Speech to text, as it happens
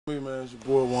Hey man, it's your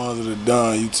boy Wands of the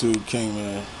Don, YouTube King,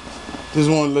 man. Just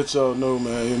want to let y'all know,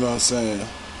 man, you know what I'm saying?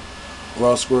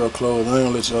 Raw Squirrel clothes. I ain't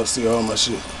gonna let y'all see all my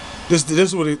shit. This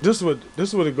what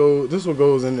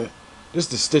goes in there. This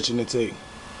the stitching it take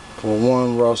for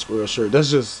one Raw Squirrel shirt. That's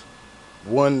just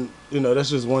one, that's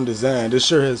just one design. This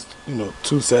shirt has,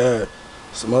 two sides,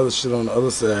 some other shit on the other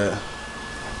side.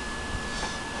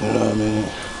 You know what I mean?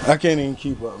 I can't even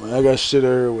keep up, man. I got shit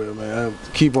everywhere, man.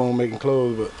 I keep on making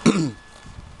clothes, but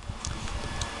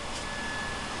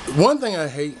one thing I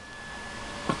hate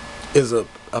is a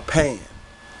pan.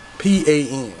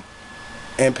 P-A-N.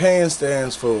 And pan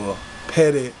stands for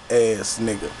petty ass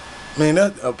nigga. Man,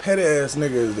 a petty ass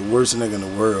nigga is the worst nigga in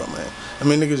the world, man. I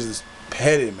mean, niggas just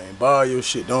petty, man. Borrow your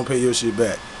shit, don't pay your shit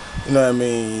back. You know what I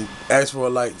mean? Ask for a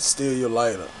light, steal your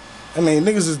lighter. I mean,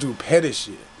 niggas just do petty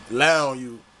shit. Lie on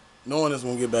you, knowing it's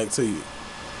gonna get back to you.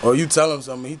 Or you tell him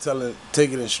something,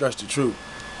 take it and stretch the truth.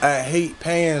 I hate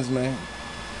pans, man.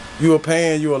 You a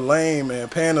pan, you a lame, man.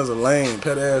 Pan is a lame,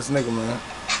 petty ass nigga, man.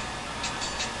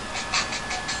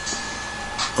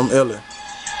 I'm illin'.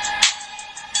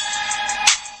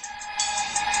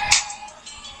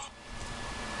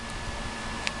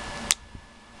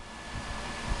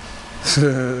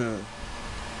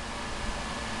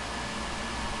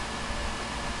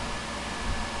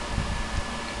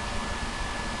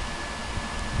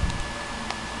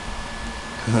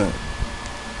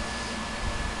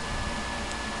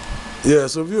 Yeah,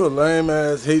 so if you a lame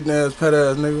ass, hating ass, pet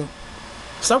ass nigga,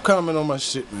 stop commenting on my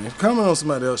shit, man. Comment on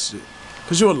somebody else's shit.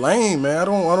 Cause you're a lame, man. I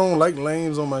don't like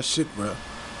lames on my shit, bro.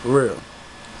 For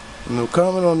real.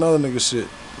 Comment on another nigga shit.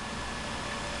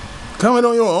 Comment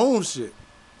on your own shit.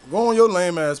 Go on your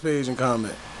lame ass page and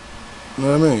comment. You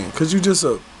know what I mean? Cause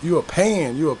you a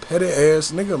pan, you a petty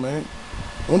ass nigga, man.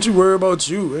 Don't you worry about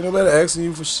you. Ain't nobody asking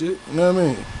you for shit. You know what I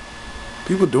mean?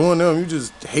 People doing them, you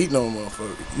just hating on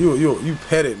motherfuckers. You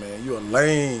petty, man. You a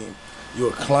lame. You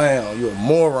a clown. You a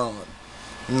moron.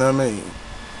 You know what I mean?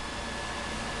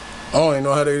 I don't even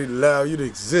know how they allow you to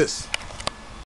exist.